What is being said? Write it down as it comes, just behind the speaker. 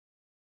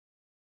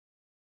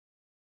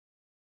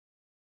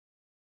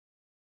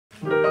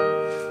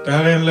Det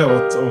här är en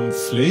låt om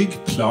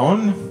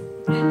flygplan.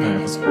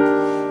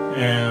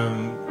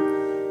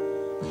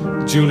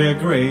 Julia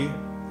Gray,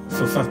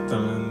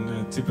 författaren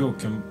till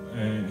boken,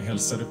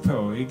 hälsade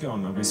på i Ghana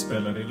när vi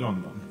spelade i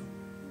London.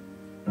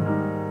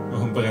 Och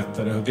hon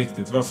berättade hur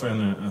viktigt det var för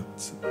henne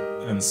att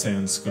en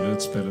scen skulle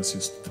utspelas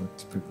just på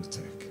ett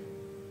bibliotek.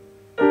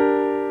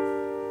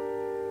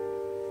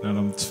 När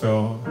de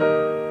två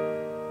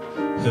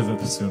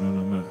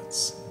huvudpersonerna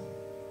möts.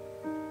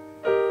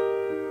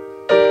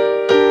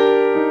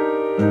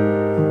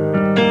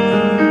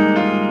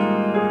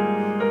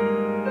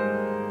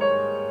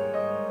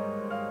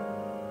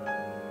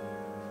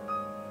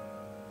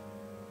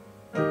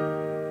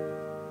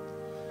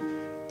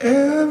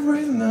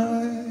 Every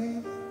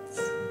night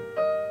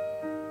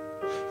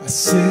I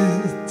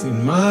sit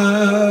in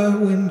my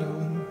window,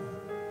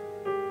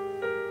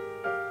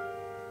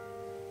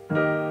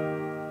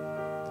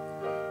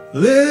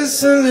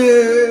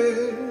 listening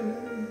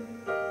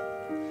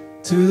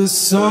to the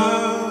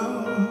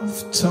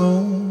soft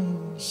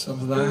tones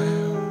of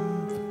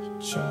lamp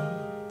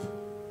chop.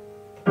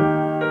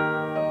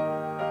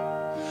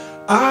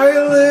 I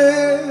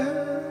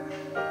live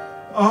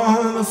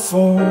on the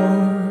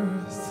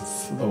fourth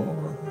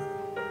floor,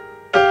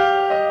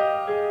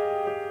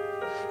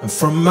 and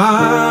from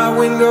my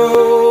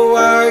window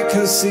I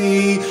can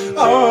see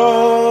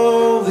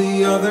all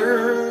the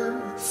other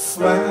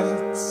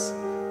flats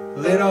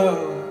lit up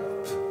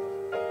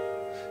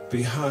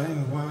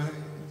behind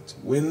white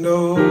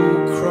window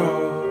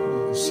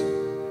crosses.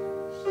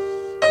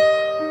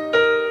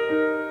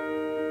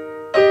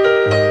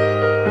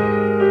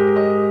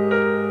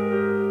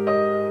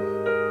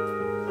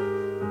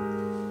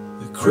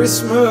 The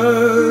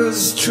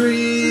Christmas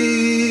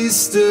tree's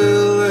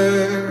still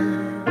there.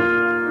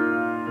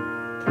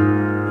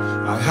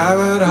 I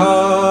haven't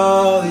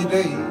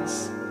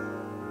holidays,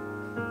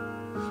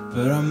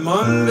 but on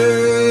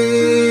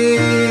Monday,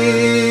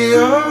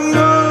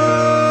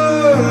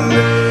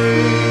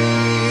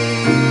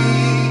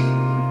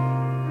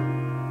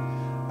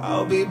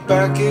 I'll be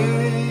back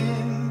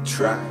in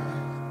track.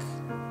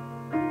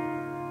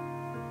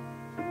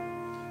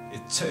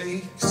 It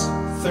takes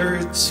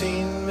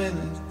 13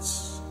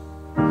 minutes,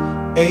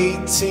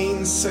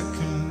 18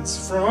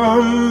 seconds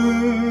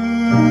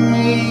from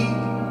me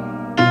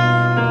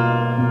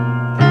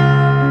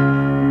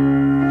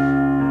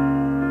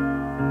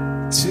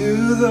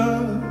to the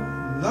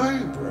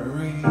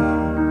library.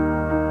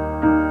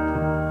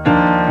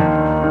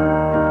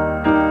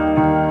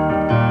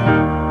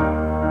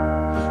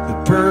 The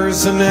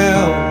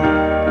personnel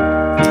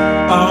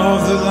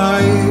of the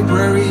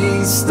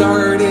library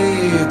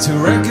started to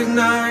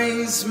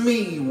recognize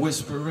me,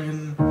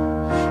 whispering,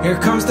 "Here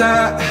comes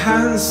that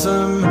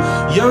handsome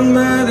young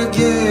man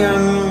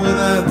again with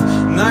that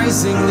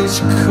nice English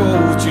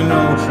coat, you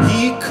know.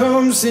 He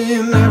comes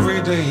in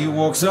every day, he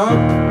walks up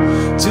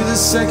to the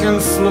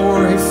second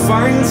floor, he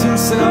finds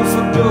himself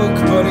a book,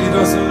 but he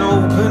doesn't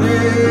open it.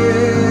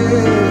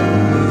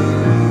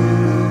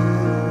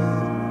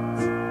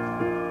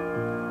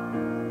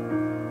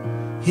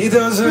 He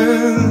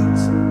doesn't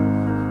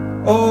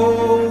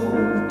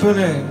open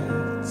it.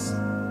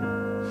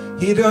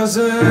 He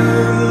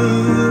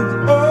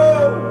doesn't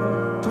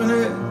open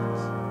it.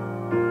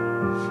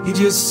 He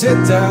just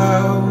sits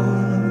down,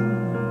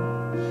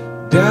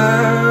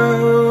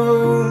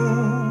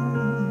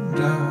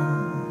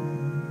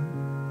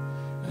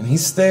 and he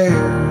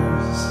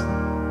stares.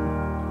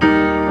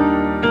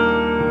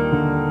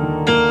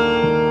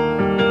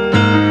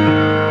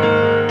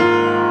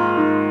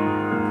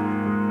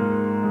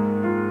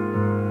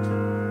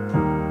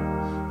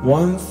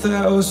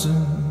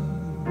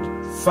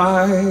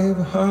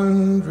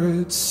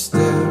 $1,500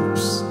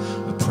 steps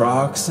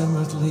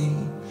approximately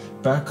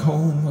back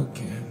home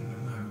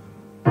again.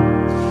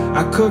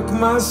 I cook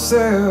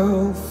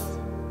myself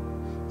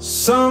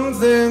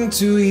something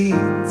to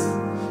eat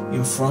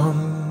in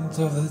front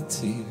of the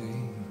TV,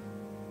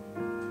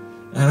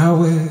 and I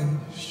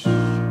wish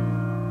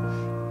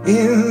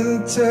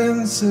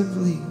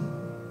intensively,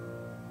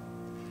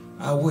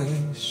 I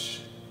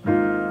wish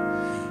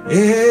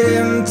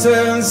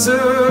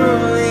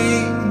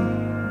intensively,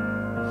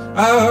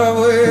 I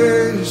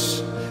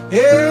wish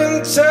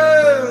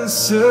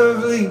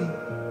intensively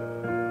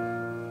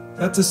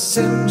that the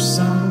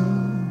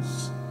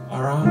Simpsons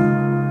are on,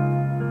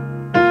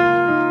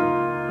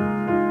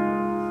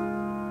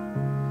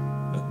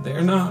 but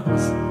they're not.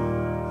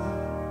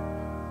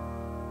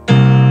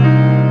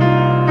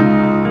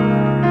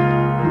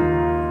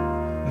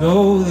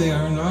 No, they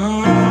are not.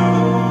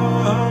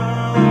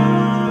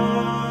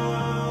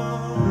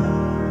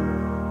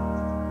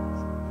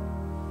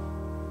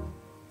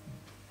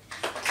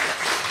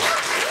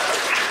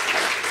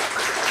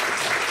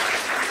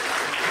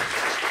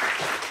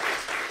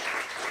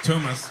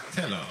 Thomas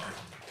Teller.